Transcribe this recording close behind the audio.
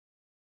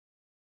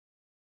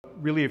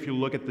Really, if you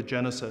look at the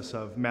genesis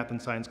of Math and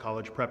Science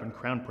College Prep and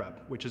Crown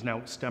Prep, which is now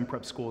STEM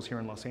Prep schools here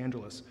in Los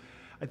Angeles,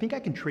 I think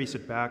I can trace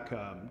it back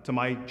to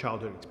my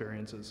childhood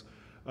experiences.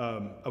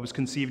 I was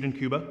conceived in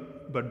Cuba,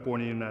 but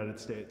born in the United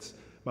States.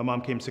 My mom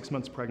came 6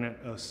 months pregnant,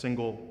 a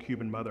single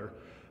Cuban mother.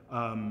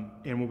 And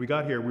when we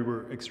got here, we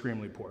were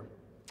extremely poor.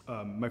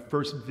 My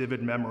first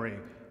vivid memory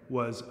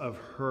was of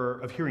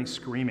hearing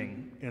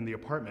screaming in the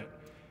apartment.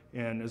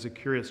 And as a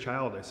curious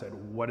child, I said,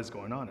 "What is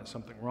going on? Is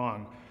something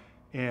wrong?"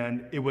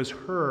 And it was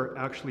her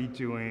actually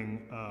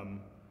doing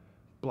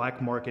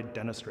black market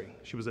dentistry.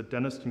 She was a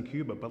dentist in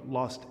Cuba, but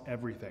lost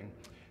everything.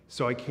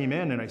 So I came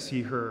in and I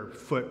see her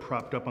foot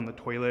propped up on the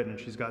toilet, and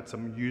she's got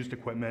some used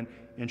equipment,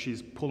 and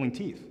she's pulling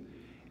teeth.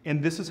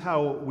 And this is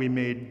how we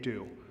made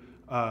do.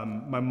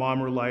 My mom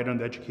relied on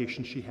the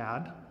education she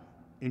had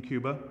in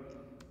Cuba,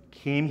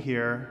 came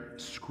here,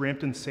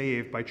 scrimped and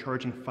saved by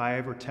charging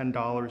 $5 or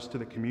 $10 to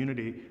the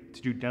community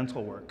to do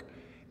dental work,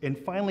 and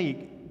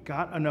finally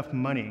got enough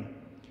money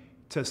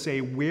to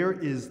say, where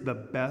is the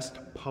best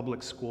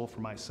public school for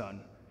my son?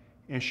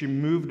 And she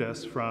moved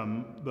us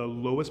from the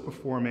lowest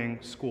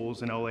performing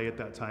schools in LA at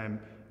that time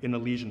in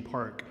Elysian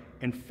Park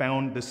and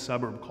found this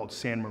suburb called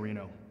San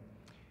Marino.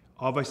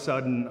 All of a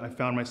sudden, I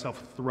found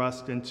myself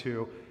thrust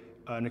into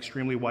an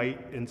extremely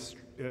white and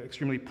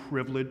extremely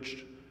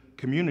privileged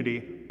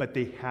community, but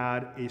they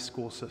had a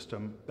school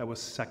system that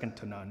was second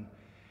to none.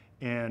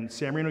 And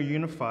San Marino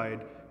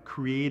Unified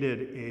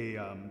created a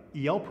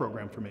EL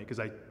program for me because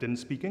I didn't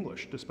speak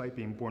English despite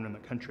being born in the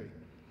country.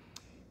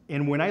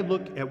 And when I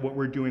look at what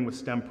we're doing with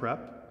STEM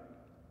Prep,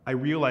 I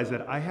realized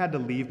that I had to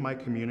leave my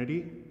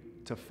community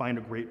to find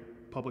a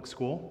great public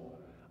school.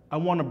 I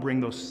want to bring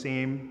those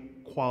same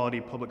quality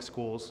public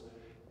schools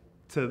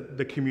to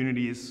the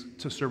communities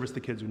to service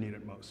the kids who need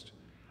it most.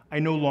 I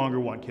no longer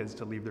want kids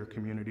to leave their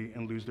community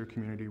and lose their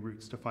community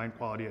roots to find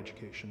quality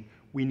education.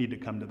 We need to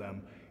come to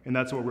them. And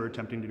that's what we're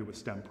attempting to do with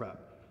STEM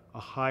Prep. A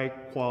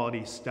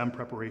high-quality STEM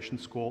preparation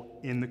school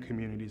in the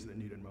communities that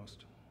need it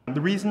most. The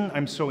reason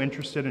I'm so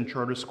interested in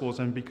charter schools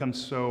and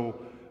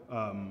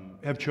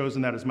have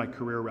chosen that as my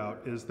career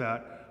route is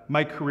that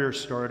my career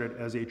started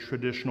as a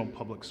traditional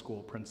public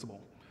school principal.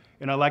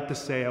 And I like to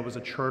say I was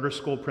a charter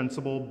school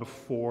principal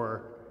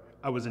before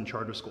I was in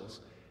charter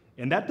schools.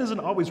 And that doesn't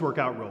always work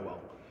out real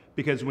well,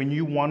 because when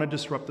you want to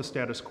disrupt the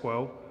status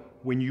quo,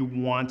 when you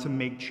want to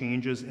make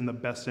changes in the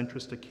best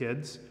interest of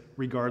kids,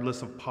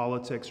 regardless of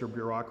politics or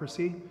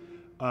bureaucracy,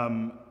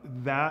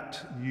 that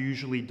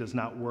usually does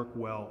not work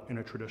well in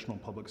a traditional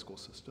public school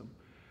system.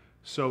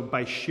 So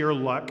by sheer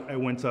luck, I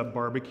went to a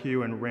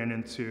barbecue and ran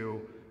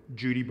into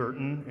Judy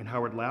Burton and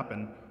Howard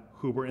Lappin,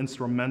 who were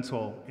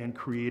instrumental in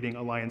creating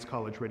Alliance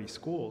College Ready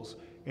Schools.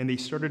 And they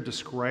started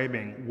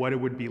describing what it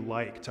would be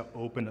like to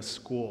open a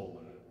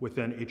school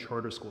within a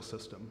charter school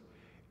system.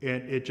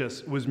 And it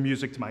just was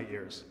music to my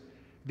ears.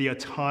 The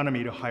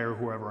autonomy to hire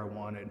whoever I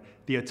wanted,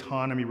 the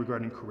autonomy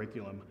regarding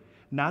curriculum,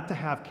 not to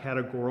have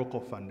categorical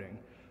funding,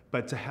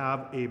 but to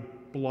have a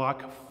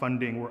block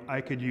funding where I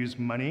could use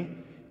money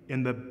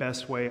in the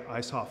best way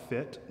I saw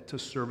fit to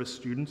service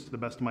students to the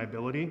best of my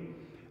ability.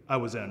 I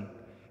was in.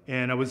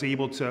 And I was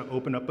able to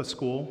open up a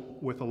school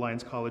with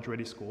Alliance College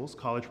Ready Schools,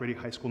 College Ready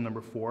High School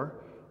number 4,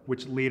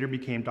 which later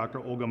became Dr.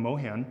 Olga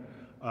Mohan,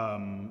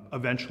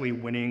 eventually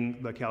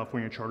winning the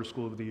California Charter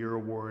School of the Year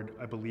award,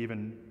 I believe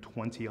in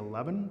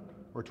 2011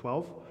 or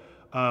 12.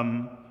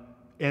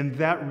 And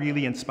that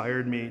really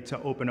inspired me to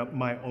open up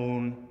my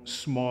own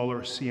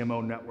smaller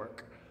CMO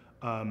network.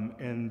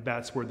 And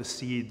that's where the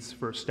seeds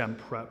for STEM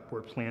Prep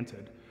were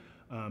planted.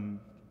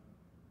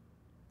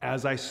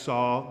 As I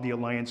saw the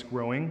Alliance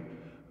growing,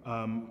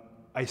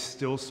 I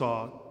still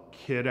saw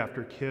kid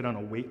after kid on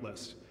a wait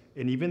list.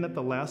 And even at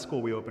the last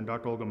school we opened,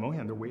 Dr. Olga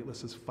Mohan, their wait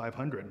list is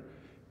 500.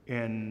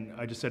 And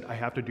I just said, I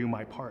have to do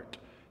my part.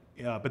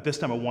 But this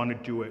time I want to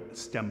do it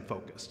STEM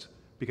focused,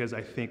 because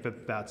I think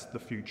that that's the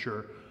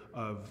future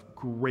of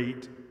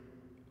great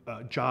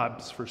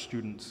jobs for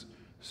students.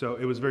 So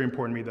it was very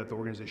important to me that the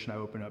organization I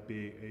opened up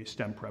be a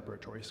STEM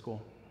preparatory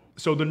school.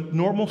 So the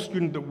normal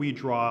student that we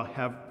draw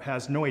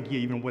has no idea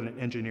even what an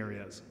engineer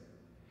is.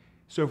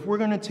 So if we're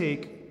going to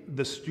take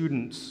the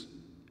students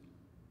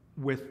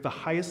with the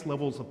highest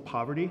levels of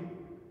poverty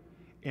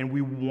and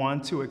we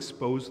want to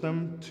expose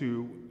them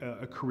to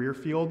a career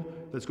field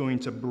that's going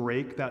to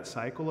break that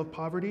cycle of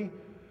poverty,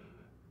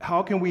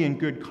 how can we in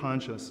good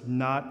conscience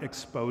not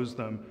expose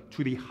them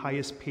to the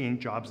highest paying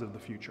jobs of the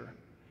future?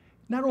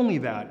 Not only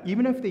that,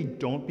 even if they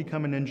don't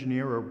become an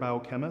engineer or a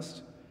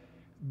biochemist,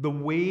 the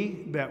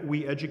way that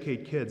we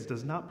educate kids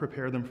does not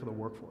prepare them for the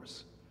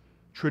workforce.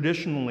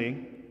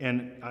 Traditionally,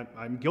 and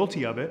I'm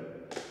guilty of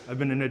it, I've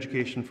been in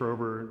education for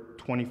over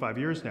 25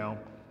 years now,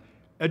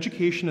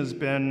 education has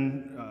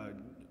been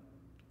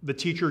the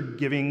teacher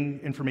giving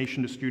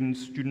information to students,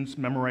 students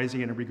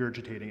memorizing it and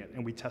regurgitating it,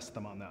 and we test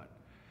them on that.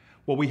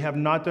 What we have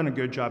not done a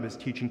good job is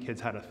teaching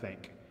kids how to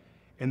think.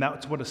 And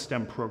that's what a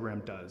STEM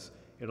program does.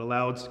 It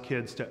allows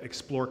kids to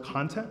explore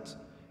content,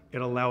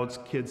 it allows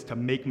kids to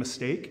make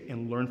mistakes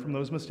and learn from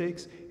those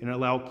mistakes, and it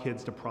allows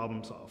kids to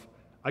problem solve.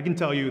 I can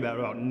tell you that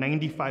about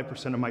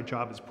 95% of my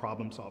job is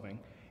problem solving.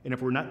 And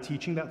if we're not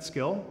teaching that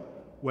skill,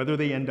 whether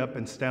they end up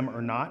in STEM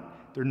or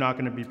not, they're not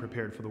going to be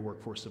prepared for the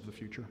workforce of the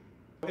future.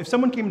 If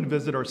someone came to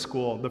visit our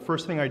school, the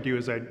first thing I'd do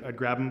is I'd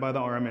grab them by the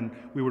arm and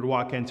we would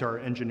walk into our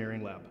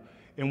engineering lab.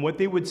 And what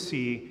they would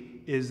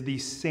see is the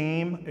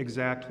same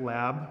exact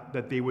lab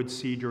that they would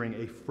see during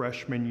a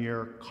freshman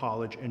year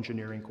college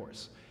engineering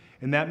course.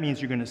 And that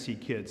means you're going to see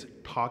kids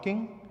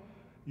talking,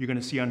 you're going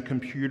to see on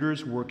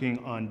computers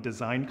working on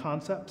design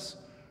concepts,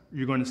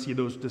 you're going to see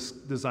those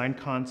design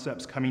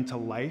concepts coming to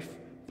life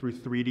through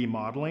 3D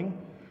modeling,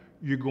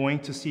 you're going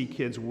to see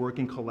kids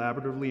working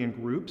collaboratively in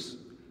groups,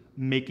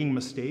 making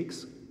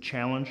mistakes,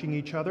 challenging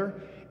each other,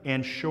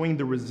 and showing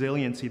the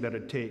resiliency that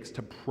it takes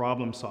to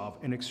problem solve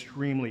an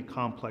extremely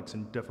complex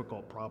and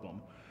difficult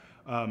problem.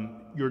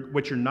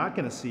 What you're not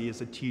going to see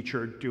is a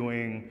teacher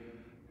doing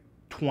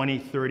 20,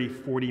 30,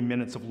 40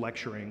 minutes of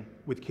lecturing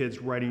with kids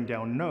writing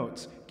down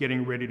notes,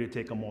 getting ready to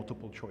take a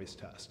multiple choice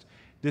test.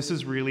 This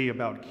is really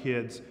about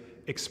kids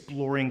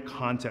exploring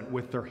content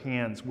with their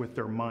hands, with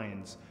their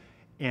minds,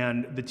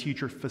 and the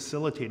teacher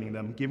facilitating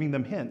them, giving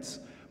them hints,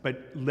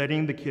 but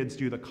letting the kids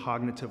do the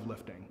cognitive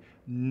lifting,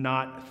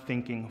 not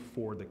thinking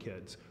for the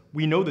kids.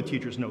 We know the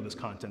teachers know this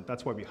content,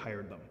 that's why we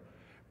hired them.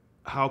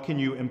 How can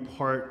you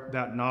impart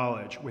that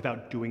knowledge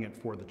without doing it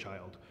for the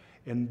child?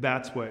 And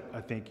that's what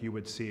I think you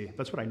would see.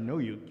 That's what I know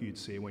you'd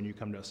see when you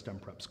come to a STEM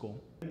prep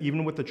school.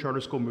 Even with the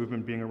charter school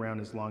movement being around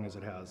as long as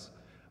it has,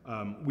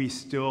 we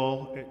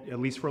still, at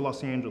least for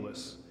Los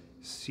Angeles,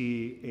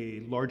 see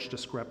a large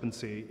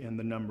discrepancy in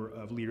the number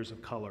of leaders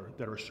of color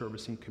that are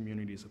servicing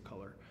communities of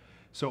color.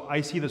 So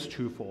I see this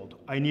twofold.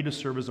 I need to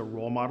serve as a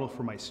role model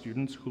for my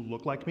students who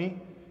look like me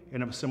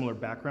and have a similar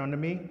background to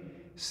me.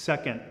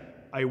 Second,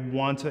 I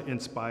want to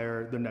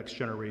inspire the next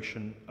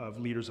generation of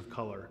leaders of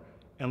color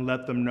and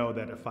let them know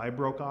that if I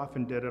broke off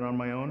and did it on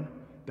my own,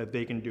 that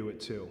they can do it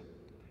too.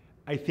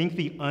 I think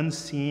the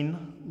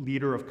unseen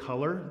leader of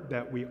color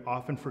that we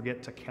often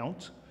forget to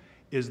count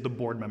is the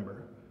board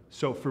member.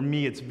 So for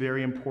me, it's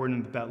very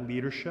important that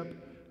leadership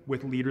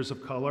with leaders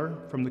of color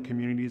from the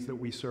communities that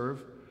we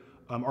serve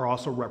are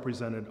also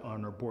represented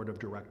on our board of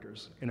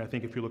directors. And I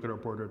think if you look at our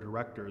board of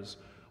directors,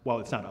 while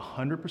it's not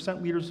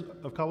 100% leaders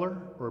of color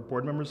or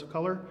board members of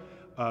color,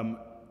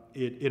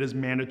 it is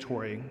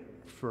mandatory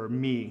for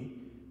me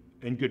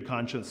in good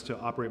conscience to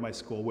operate my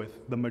school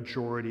with the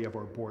majority of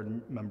our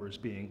board members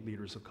being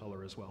leaders of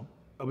color as well.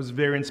 I was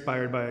very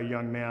inspired by a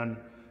young man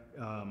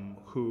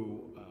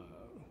who,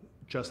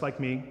 just like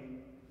me,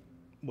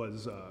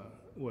 was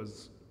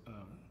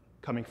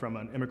coming from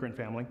an immigrant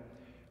family.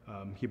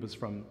 He was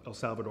from El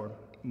Salvador.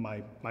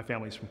 My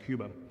family's from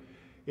Cuba.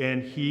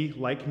 And he,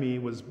 like me,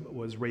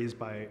 was raised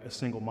by a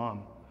single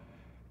mom.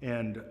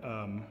 And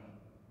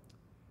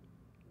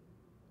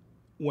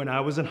when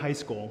I was in high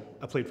school,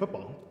 I played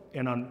football.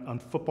 And on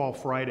football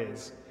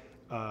Fridays,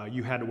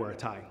 you had to wear a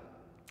tie.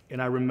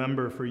 And I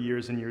remember for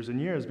years and years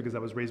and years, because I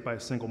was raised by a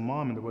single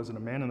mom and there wasn't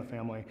a man in the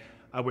family,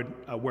 I would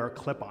wear a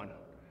clip-on.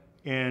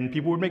 And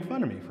people would make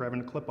fun of me for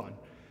having a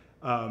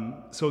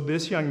clip-on. So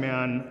this young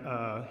man,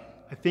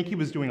 I think he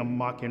was doing a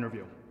mock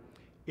interview.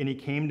 And he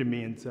came to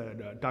me and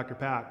said, Dr.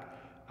 Pack,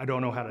 I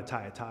don't know how to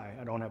tie a tie.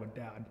 I don't have a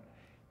dad.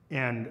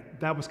 And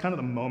that was kind of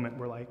the moment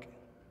where, like,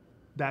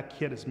 that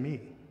kid is me.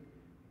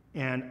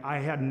 And I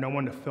had no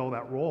one to fill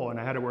that role, and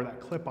I had to wear that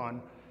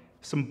clip-on.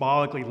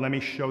 Symbolically, let me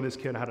show this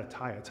kid how to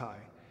tie a tie.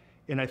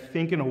 And I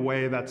think in a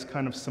way that's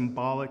kind of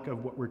symbolic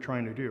of what we're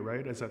trying to do,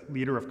 right? As a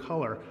leader of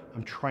color,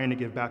 I'm trying to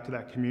give back to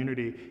that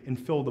community and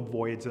fill the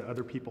voids that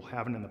other people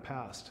haven't in the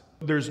past.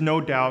 There's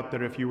no doubt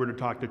that if you were to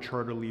talk to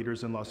charter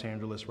leaders in Los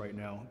Angeles right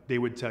now, they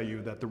would tell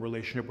you that the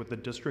relationship with the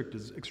district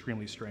is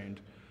extremely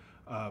strained.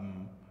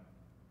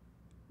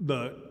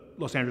 The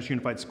Los Angeles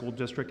Unified School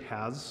District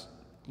has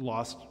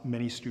lost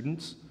many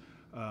students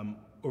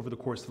over the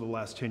course of the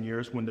last 10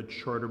 years when the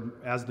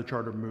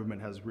charter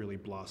movement has really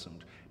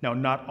blossomed. Now,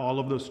 not all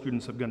of those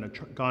students have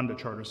gone to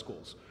charter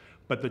schools,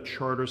 but the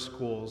charter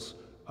schools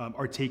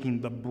are taking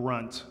the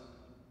brunt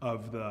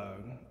of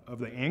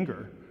the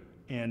anger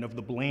and of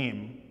the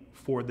blame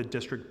for the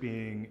district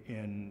being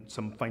in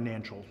some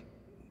financial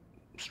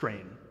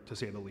strain, to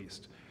say the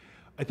least.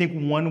 I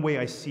think one way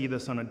I see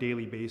this on a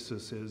daily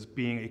basis is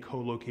being a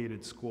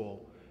co-located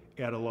school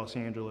at a Los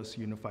Angeles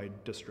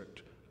Unified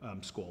District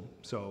school.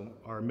 So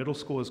our middle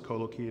school is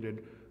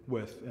co-located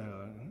with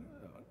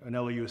an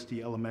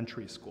LAUSD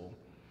elementary school.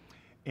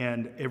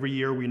 And every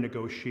year we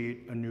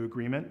negotiate a new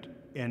agreement,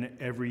 and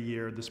every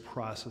year this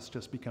process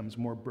just becomes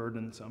more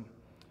burdensome.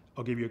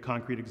 I'll give you a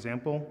concrete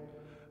example.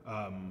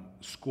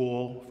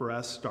 School for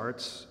us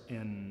starts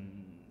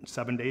in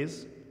 7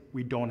 days.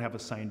 We don't have a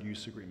signed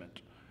use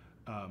agreement.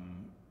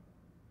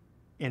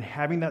 And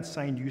having that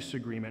signed use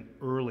agreement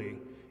early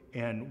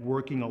and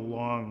working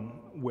along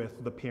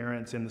with the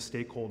parents and the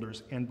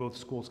stakeholders and both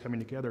schools coming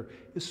together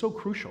is so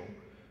crucial.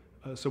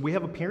 So we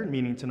have a parent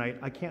meeting tonight.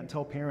 I can't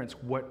tell parents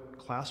what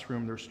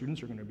classroom their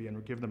students are going to be in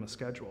or give them a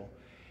schedule.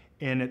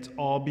 And it's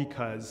all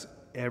because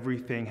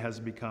everything has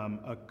become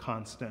a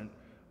constant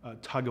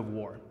tug of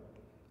war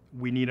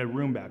We need a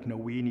room back. No,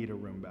 we need a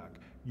room back.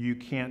 You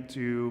can't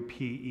do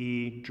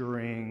PE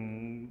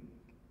during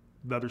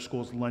the other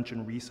school's lunch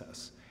and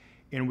recess.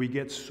 And we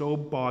get so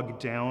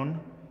bogged down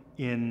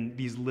in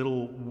these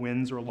little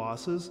wins or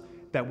losses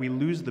that we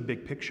lose the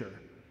big picture.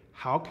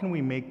 How can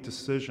we make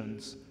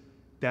decisions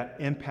that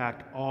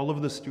impact all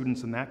of the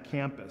students in that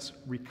campus,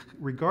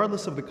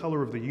 regardless of the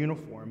color of the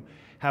uniform,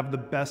 have the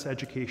best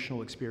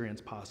educational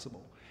experience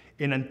possible?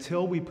 And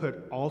until we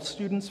put all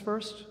students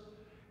first,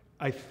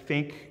 I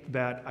think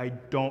that I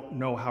don't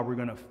know how we're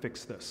going to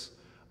fix this,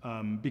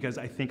 because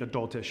I think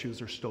adult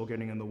issues are still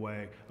getting in the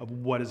way of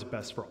what is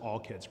best for all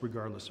kids,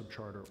 regardless of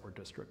charter or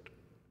district.